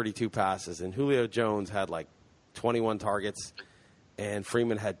threw 32 passes, and Julio Jones had 21 targets, and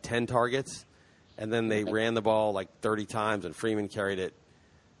Freeman had 10 targets. And then they ran the ball 30 times, and Freeman carried it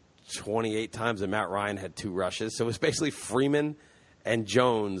 28 times, and Matt Ryan had 2 rushes. So it was basically Freeman and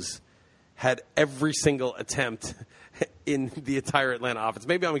Jones had every single attempt in the entire Atlanta offense.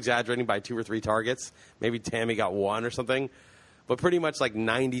 Maybe I'm exaggerating by 2 or 3 targets. Maybe Tammy got 1 or something. But pretty much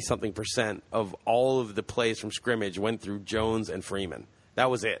 90-something% of all of the plays from scrimmage went through Jones and Freeman.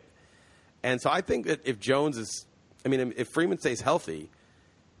 That was it. And so I think that if Freeman stays healthy,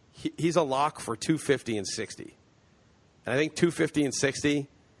 he's a lock for 250 and 60. And I think 250 and 60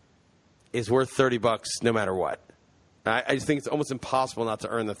 is worth $30 no matter what. I just think it's almost impossible not to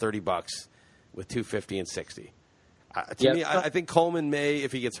earn the $30 with 250 and 60. To me, I think Coleman may,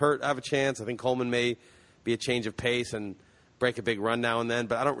 if he gets hurt, have a chance. I think Coleman may be a change of pace and break a big run now and then.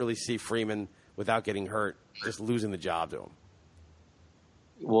 But I don't really see Freeman, without getting hurt, just losing the job to him.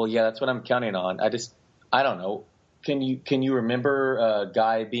 Well, yeah, that's what I'm counting on. I don't know. Can you remember a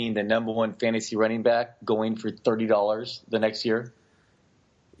guy being the number 1 fantasy running back going for $30 the next year?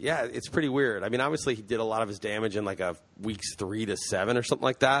 Yeah, it's pretty weird. I mean, obviously he did a lot of his damage in weeks 3 to 7 or something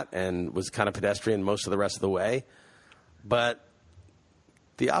like that, and was kind of pedestrian most of the rest of the way. But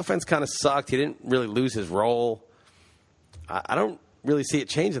the offense kind of sucked. He didn't really lose his role. I don't really see it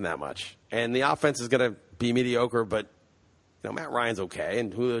changing that much. And the offense is going to be mediocre, but Matt Ryan's okay,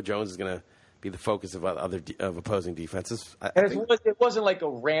 and Julio Jones is going to be the focus of opposing defenses. It wasn't like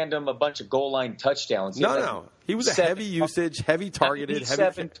a bunch of goal line touchdowns. No. He was a heavy usage, heavy targeted.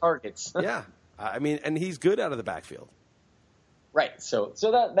 7 targets. Yeah. I mean, and he's good out of the backfield. Right. So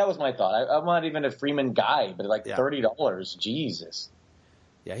that was my thought. I'm not even a Freeman guy, but $30, Jesus.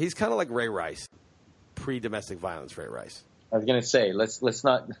 Yeah, he's kind of like Ray Rice, pre-domestic violence Ray Rice. I was going to say, let's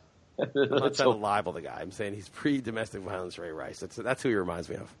not. I'm not trying to libel the guy. I'm saying he's pre-domestic violence Ray Rice. That's who he reminds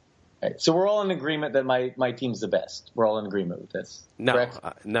me of. Right, so we're all in agreement that my team's the best. We're all in agreement with this. No,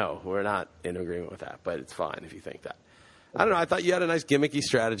 no, we're not in agreement with that. But it's fine if you think that. I don't know. I thought you had a nice gimmicky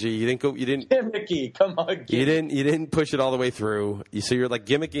strategy. You didn't gimmicky. Come on, gimmicky. You didn't push it all the way through. So you're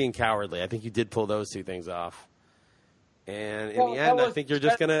gimmicky and cowardly. I think you did pull those 2 things off. And in the end, I think you're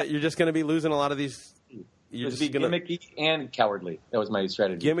just gonna be losing a lot of these. You're just gonna gimmicky and cowardly. That was my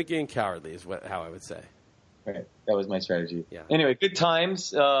strategy. Gimmicky and cowardly is how I would say. Right. That was my strategy. Yeah. Anyway, good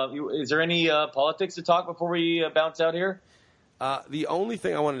times. Is there any politics to talk before we bounce out here? The only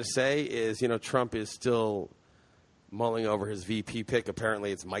thing I wanted to say is, Trump is still mulling over his VP pick.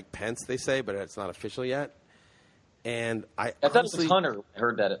 Apparently it's Mike Pence, they say, but it's not official yet. And I thought it was Hunter. I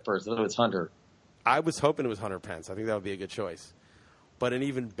heard that at first. I thought it was Hunter. I was hoping it was Hunter Pence. I think that would be a good choice. But an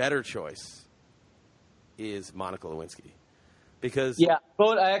even better choice is Monica Lewinsky. Because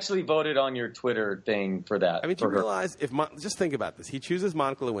I actually voted on your Twitter thing for that. I mean, do you realize just think about this. He chooses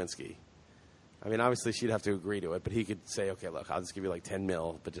Monica Lewinsky. I mean, obviously she'd have to agree to it, but he could say, okay, look, I'll just give you $10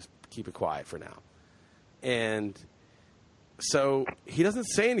 million, but just keep it quiet for now. And so he doesn't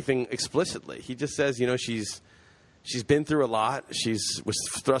say anything explicitly. He just says, she's been through a lot. Was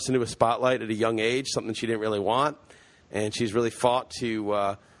thrust into a spotlight at a young age, something she didn't really want, and she's really fought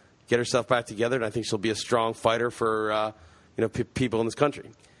to get herself back together. And I think she'll be a strong fighter for people in this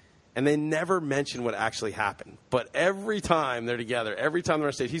country. And they never mention what actually happened. But every time they're together, every time they're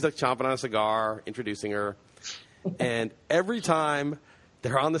on stage, he's chomping on a cigar, introducing her. And every time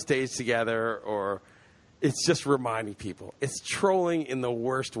they're on the stage together, or it's just reminding people. It's trolling in the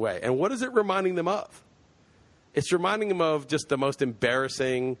worst way. And what is it reminding them of? It's reminding them of just the most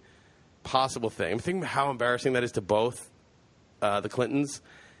embarrassing possible thing. I'm thinking how embarrassing that is to both the Clintons.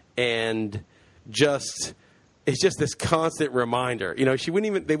 And it's just this constant reminder.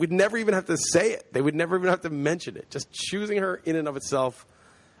 They would never even have to say it. They would never even have to mention it. Just choosing her in and of itself,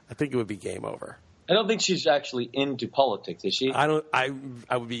 I think it would be game over. I don't think she's actually into politics, is she? I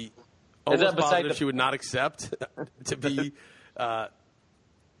would be almost positive she would not accept to be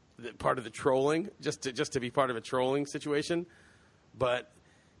part of the trolling, just to be part of a trolling situation. But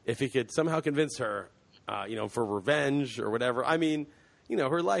if he could somehow convince her, for revenge or whatever, I mean,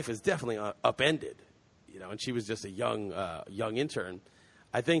 her life is definitely upended. And she was just a young intern.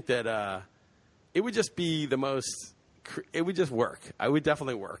 I think that it would just be it would just work. I would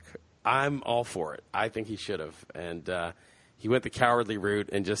definitely work. I'm all for it. I think he should have. And he went the cowardly route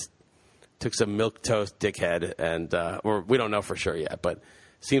and just took some milquetoast dickhead. And or we don't know for sure yet, but it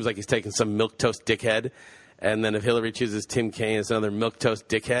seems like he's taking some milquetoast dickhead. And then if Hillary chooses Tim Kaine as another milquetoast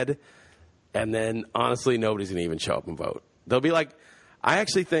dickhead, And then, honestly, nobody's going to even show up and vote. They'll be like, I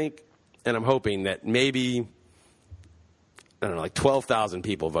actually think, and I'm hoping that maybe, I don't know, like 12,000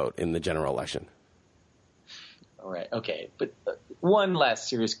 people vote in the general election. All right. Okay. But one last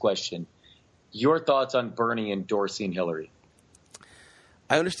serious question. Your thoughts on Bernie endorsing Hillary?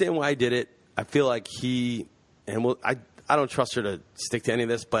 I understand why he did it. I feel like I don't trust her to stick to any of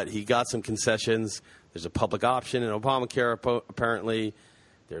this, but he got some concessions. There's a public option in Obamacare, apparently.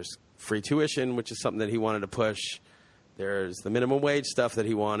 There's free tuition, which is something that he wanted to push. There's the minimum wage stuff that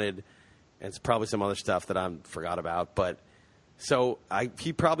he wanted. And it's probably some other stuff that I forgot about. But so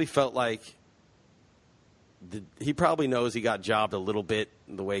he probably felt like he probably knows he got jobbed a little bit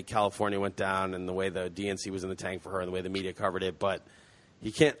the way California went down and the way the DNC was in the tank for her and the way the media covered it. But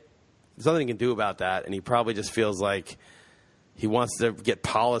he can't – there's nothing he can do about that. And he probably just feels like he wants to get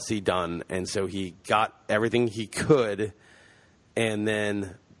policy done. And so he got everything he could, and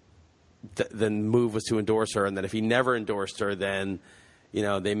then – the move was to endorse her, and that if he never endorsed her, then,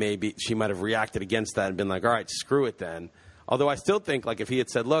 she might have reacted against that and been like, all right, screw it then. Although I still think, like, if he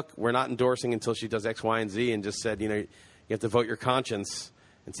had said, look, we're not endorsing until she does X, Y, and Z, and just said, you have to vote your conscience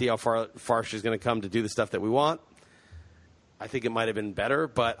and see how far she's going to come to do the stuff that we want, I think it might have been better.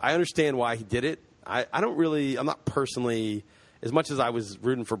 But I understand why he did it. I'm not personally, as much as I was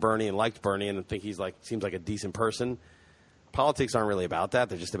rooting for Bernie and liked Bernie and think seems like a decent person, politics aren't really about that.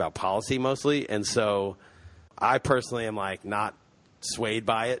 They're just about policy mostly. And so I personally am not swayed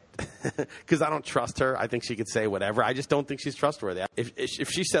by it because I don't trust her. I think she could say whatever. I just don't think she's trustworthy. If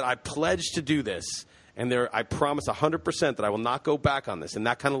she said, I pledge to do this, and I promise 100% that I will not go back on this, and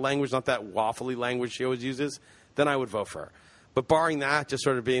that kind of language, not that waffly language she always uses, then I would vote for her. But barring that, just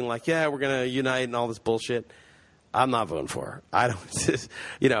sort of being like, yeah, we're going to unite and all this bullshit, I'm not voting for her. I don't,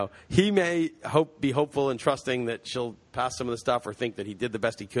 he may be hopeful and trusting that she'll pass some of the stuff or think that he did the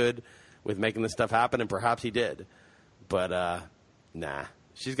best he could with making this stuff happen, and perhaps he did. But, nah.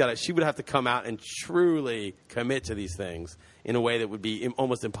 She would have to come out and truly commit to these things in a way that would be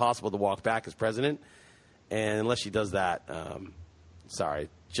almost impossible to walk back as president. And unless she does that, sorry.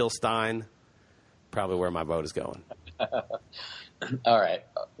 Jill Stein, probably where my vote is going. All right.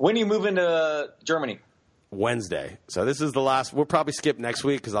 When do you move into Germany? Wednesday. So this is the last. We'll probably skip next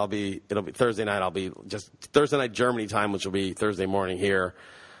week because it'll be Thursday night. I'll be just Thursday night Germany time, which will be Thursday morning here.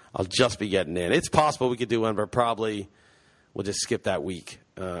 I'll just be getting in. It's possible we could do one, but probably we'll just skip that week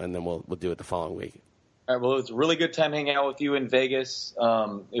and then we'll do it the following week. All right. Well, it was a really good time hanging out with you in Vegas.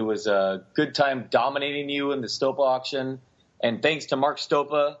 It was a good time dominating you in the Stopa auction. And thanks to Mark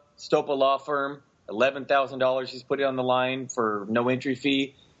Stopa, Stopa Law Firm, $11,000 he's put it on the line for no entry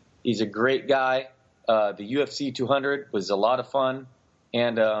fee. He's a great guy. The UFC 200 was a lot of fun.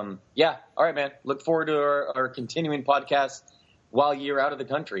 And, all right, man. Look forward to our continuing podcast while you're out of the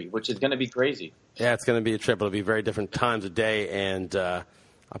country, which is going to be crazy. Yeah, it's going to be a trip. It'll be very different times of day. And I'll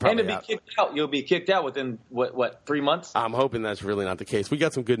probably be kicked out. You'll be kicked out within, 3 months? I'm hoping that's really not the case. We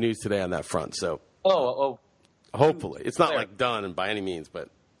got some good news today on that front. So hopefully. It's not done by any means, but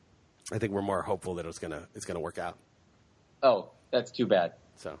I think we're more hopeful that it's gonna work out. Oh, that's too bad.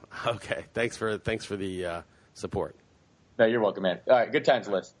 So, okay. Thanks for the support. No, you're welcome, man. All right. Good times,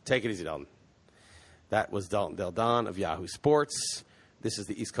 Liz. Take it easy, Dalton. That was Dalton Del Don of Yahoo Sports. This is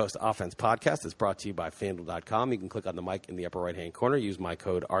the East Coast Offense Podcast. It's brought to you by FanDuel.com. You can click on the mic in the upper right-hand corner. Use my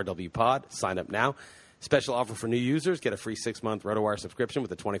code RWPOD. Sign up now. Special offer for new users. Get a free 6-month RotoWire subscription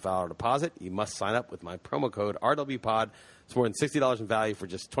with a $25 deposit. You must sign up with my promo code RWPOD. It's more than $60 in value for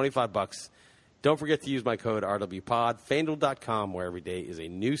just $25. Don't forget to use my code RWPOD. FanDuel.com, where every day is a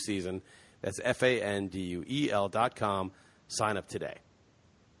new season. That's FanDuel.com. Sign up today.